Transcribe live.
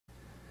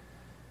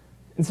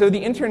And so the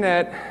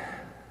internet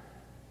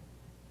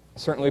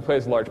certainly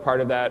plays a large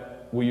part of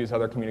that. We use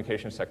other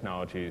communications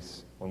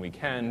technologies when we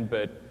can,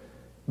 but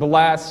the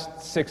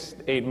last 6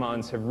 to 8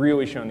 months have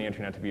really shown the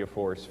internet to be a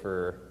force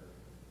for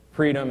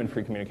freedom and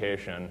free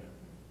communication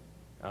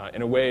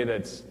in a way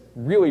that's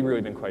really,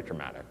 really been quite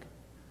dramatic.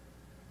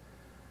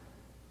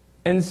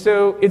 And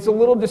so it's a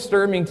little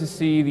disturbing to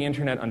see the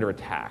internet under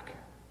attack.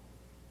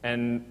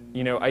 And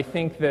I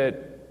think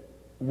that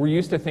we're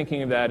used to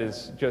thinking of that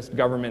as just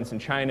governments in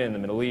China and the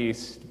Middle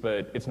East,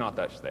 but it's not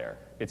just there.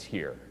 It's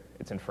here.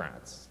 It's in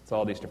France. It's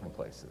all these different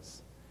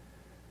places.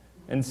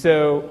 And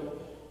so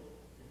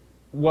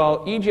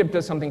while Egypt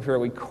does something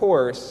fairly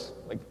coarse,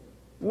 like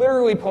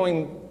literally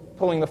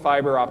pulling the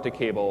fiber optic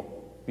cable,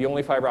 the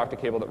only fiber optic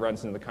cable that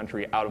runs into the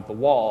country, out of the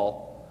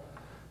wall,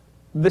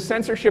 the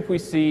censorship we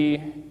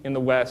see in the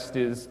West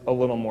is a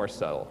little more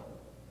subtle.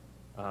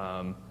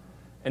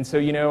 And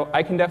so,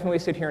 I can definitely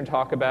sit here and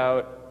talk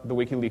about the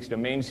WikiLeaks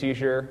domain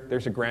seizure.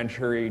 There's a grand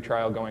jury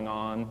trial going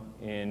on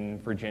in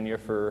Virginia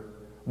for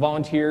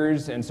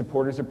volunteers and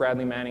supporters of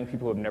Bradley Manning,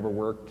 people who have never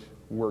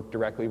worked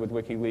directly with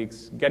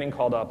WikiLeaks, getting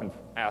called up and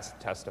asked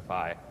to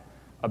testify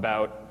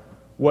about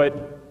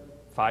what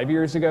 5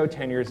 years ago,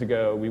 10 years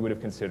ago, we would have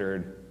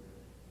considered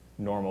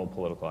normal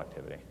political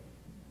activity.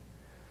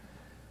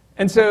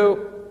 And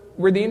so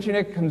where the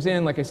internet comes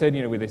in, like I said,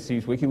 with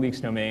these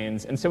WikiLeaks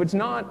domains, and so it's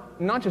not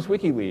just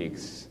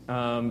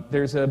WikiLeaks.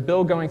 There's a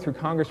bill going through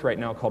Congress right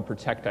now called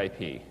Protect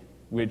IP,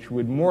 which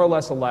would more or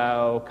less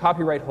allow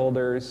copyright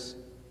holders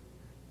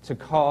to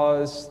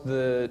cause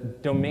the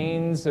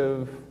domains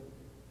of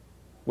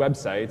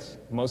websites,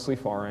 mostly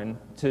foreign,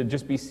 to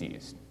just be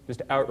seized,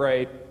 just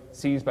outright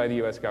seized by the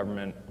US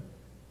government.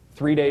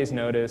 3 days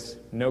notice,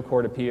 no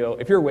court appeal.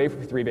 If you're away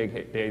for 3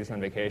 days on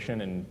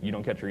vacation and you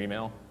don't get your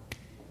email,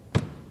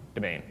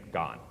 domain,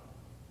 gone,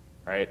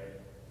 right?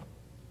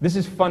 This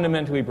is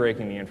fundamentally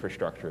breaking the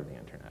infrastructure of the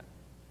internet.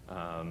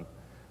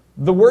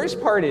 The worst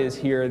part is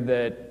here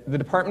that the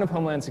Department of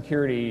Homeland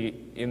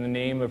Security, in the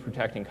name of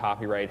protecting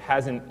copyright,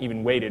 hasn't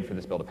even waited for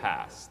this bill to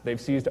pass.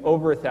 They've seized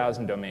over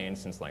 1,000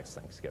 domains since last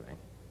Thanksgiving,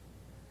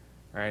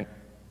 right?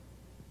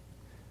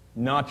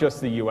 Not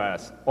just the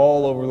US,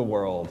 all over the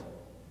world,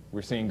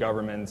 we're seeing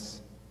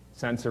governments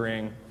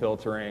censoring,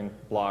 filtering,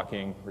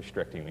 blocking,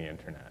 restricting the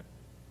internet.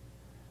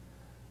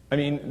 I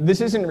mean,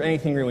 this isn't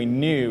anything really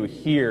new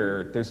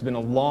here. There's been a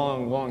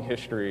long, long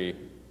history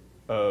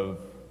of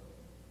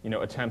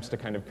attempts to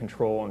kind of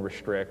control and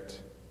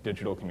restrict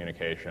digital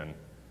communication,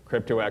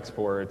 crypto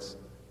exports,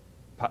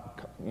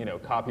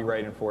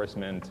 copyright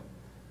enforcement,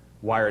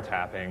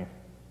 wiretapping,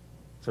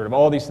 sort of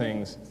all these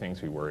things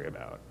we worry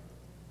about.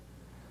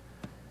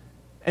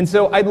 And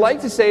so I'd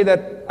like to say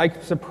that I'm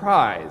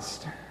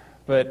surprised,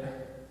 but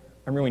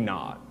I'm really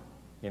not,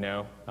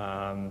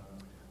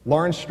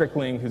 Lawrence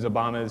Strickling, who's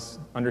Obama's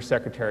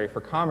Undersecretary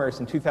for Commerce,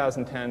 in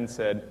 2010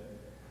 said,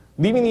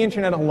 "Leaving the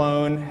internet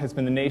alone has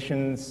been the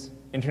nation's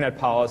internet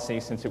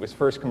policy since it was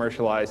first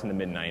commercialized in the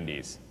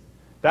mid-90s.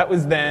 That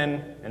was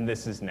then, and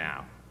this is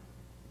now."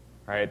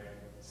 Right?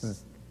 This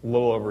is a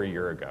little over a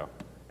year ago.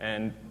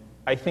 And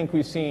I think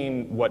we've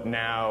seen what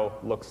now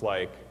looks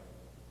like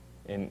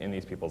in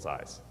these people's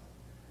eyes.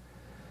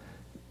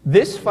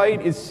 This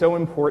fight is so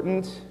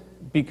important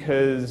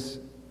because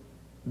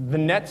the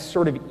net's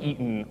sort of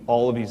eaten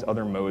all of these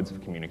other modes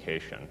of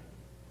communication,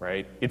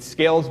 right? It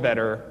scales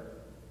better,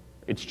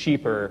 it's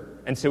cheaper,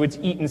 and so it's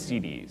eaten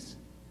CDs.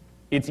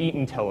 It's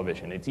eaten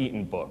television, it's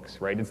eaten books,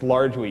 right? It's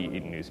largely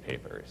eaten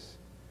newspapers.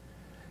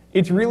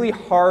 It's really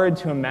hard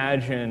to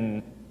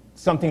imagine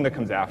something that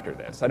comes after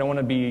this. I don't want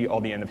to be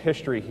all the end of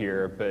history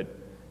here, but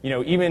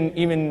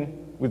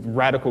even with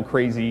radical,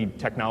 crazy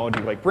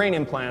technology like brain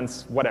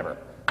implants, whatever.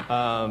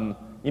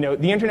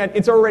 The internet,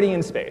 it's already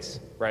in space,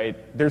 right?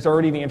 There's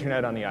already the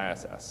internet on the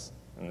ISS,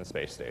 in the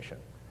space station.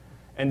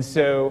 And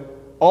so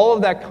all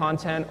of that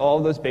content, all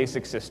of those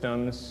basic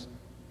systems,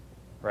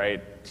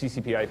 right,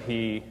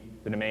 TCP/IP,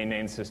 the domain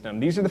name system,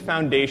 these are the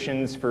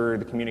foundations for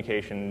the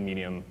communication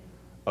medium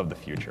of the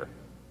future.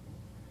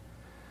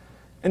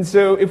 And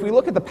so if we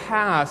look at the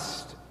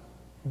past,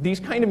 these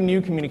kind of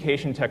new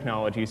communication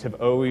technologies have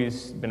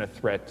always been a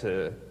threat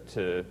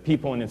to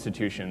people and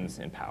institutions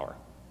in power.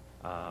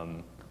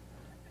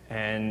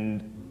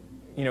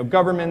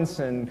 Governments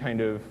and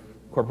kind of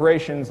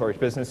corporations, large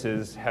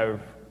businesses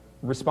have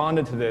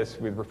responded to this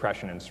with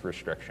repression and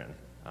restriction.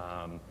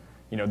 The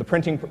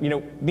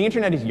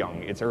internet is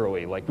young, it's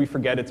early. Like, we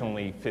forget it's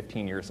only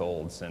 15 years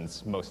old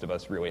since most of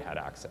us really had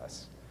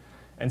access.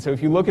 And so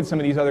if you look at some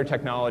of these other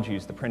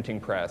technologies, the printing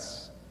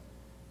press,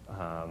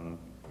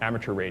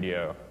 amateur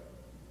radio,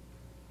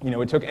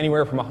 it took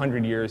anywhere from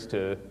 100 years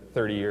to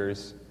 30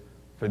 years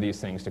for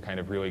these things to kind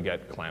of really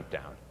get clamped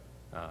down.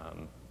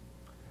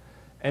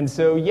 And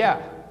so,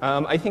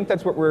 I think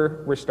that's what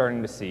we're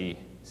starting to see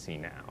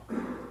now.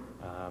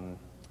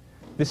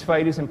 This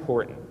fight is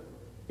important.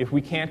 If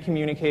we can't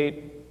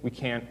communicate, we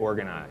can't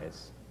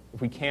organize.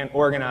 If we can't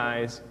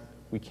organize,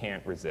 we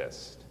can't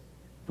resist.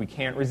 If we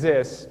can't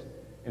resist,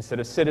 instead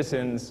of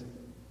citizens,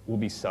 we'll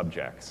be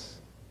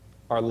subjects.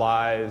 our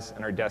lives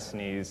and our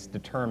destinies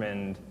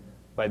determined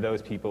by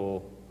those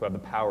people who have the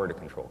power to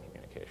control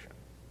communication.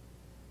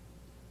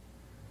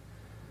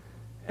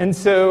 And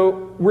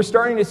so we're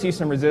starting to see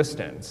some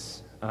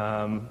resistance.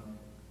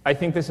 I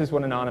think this is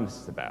what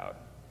Anonymous is about,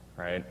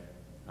 right?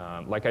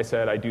 Like I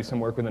said, I do some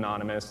work with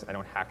Anonymous. I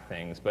don't hack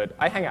things, but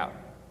I hang out.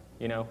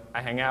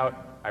 I hang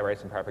out, I write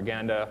some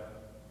propaganda,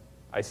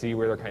 I see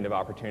where there are kind of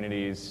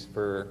opportunities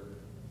for,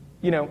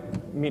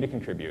 me to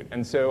contribute.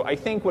 And so I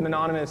think what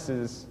Anonymous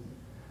is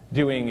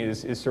doing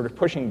is sort of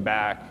pushing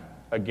back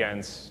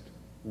against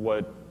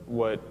what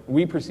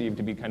we perceive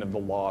to be kind of the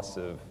loss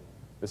of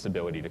this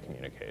ability to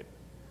communicate.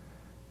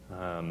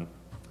 And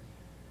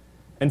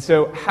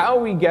so how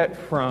we get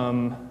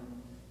from,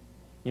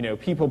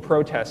 people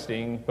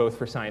protesting both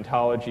for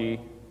Scientology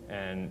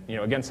and,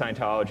 against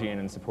Scientology and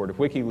in support of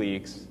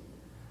WikiLeaks,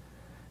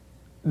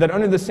 that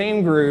under the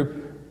same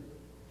group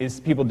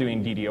is people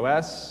doing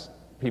DDoS,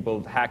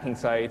 people hacking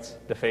sites,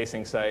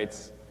 defacing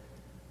sites,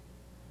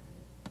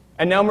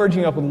 and now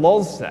merging up with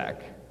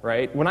LulzSec,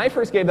 right? When I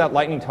first gave that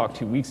lightning talk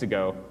 2 weeks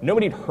ago,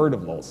 nobody had heard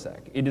of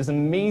LulzSec. It is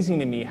amazing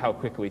to me how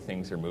quickly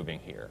things are moving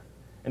here.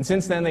 And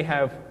since then, they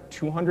have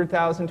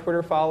 200,000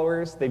 Twitter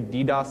followers. They've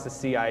DDoSed the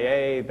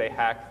CIA. They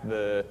hacked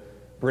the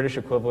British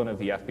equivalent of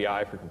the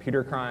FBI for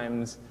computer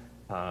crimes.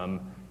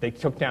 They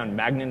took down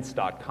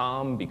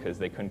magnets.com because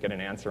they couldn't get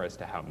an answer as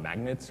to how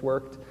magnets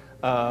worked.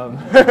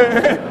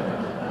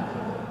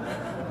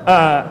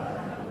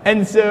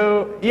 And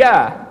so,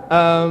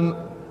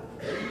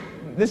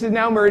 this is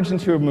now merged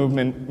into a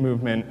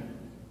movement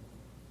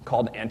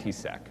called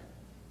anti-sec.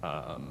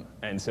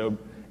 And so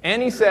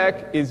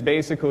anti-sec is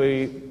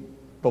basically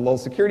the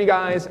Lulz security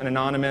guys and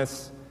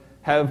Anonymous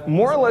have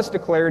more or less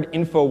declared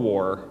info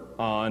war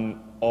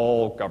on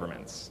all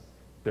governments.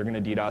 They're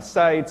going to DDoS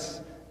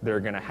sites, they're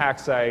going to hack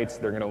sites,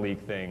 they're going to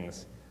leak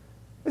things.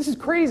 This is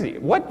crazy.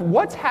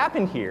 What's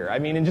happened here? I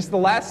mean, in just the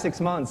last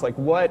 6 months, like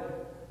what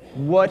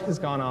has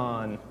gone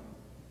on?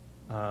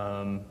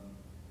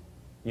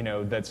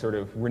 That sort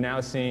of, we're now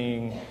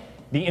seeing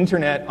the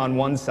internet on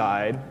one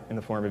side in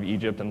the form of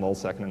Egypt and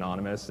LulzSec and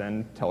Anonymous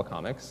and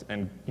telecomics,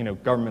 and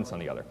governments on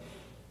the other.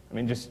 I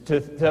mean, just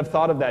to have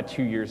thought of that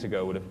 2 years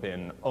ago would have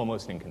been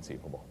almost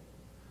inconceivable.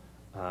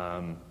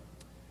 And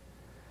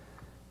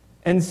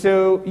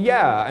so,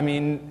 I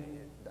mean,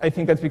 I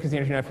think that's because the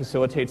internet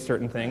facilitates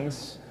certain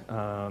things.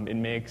 It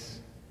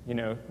makes,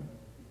 the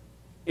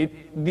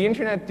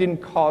internet didn't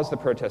cause the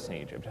protests in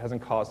Egypt. It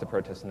hasn't caused the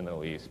protests in the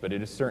Middle East, but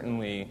it is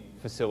certainly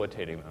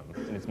facilitating them,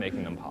 and it's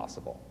making them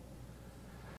possible.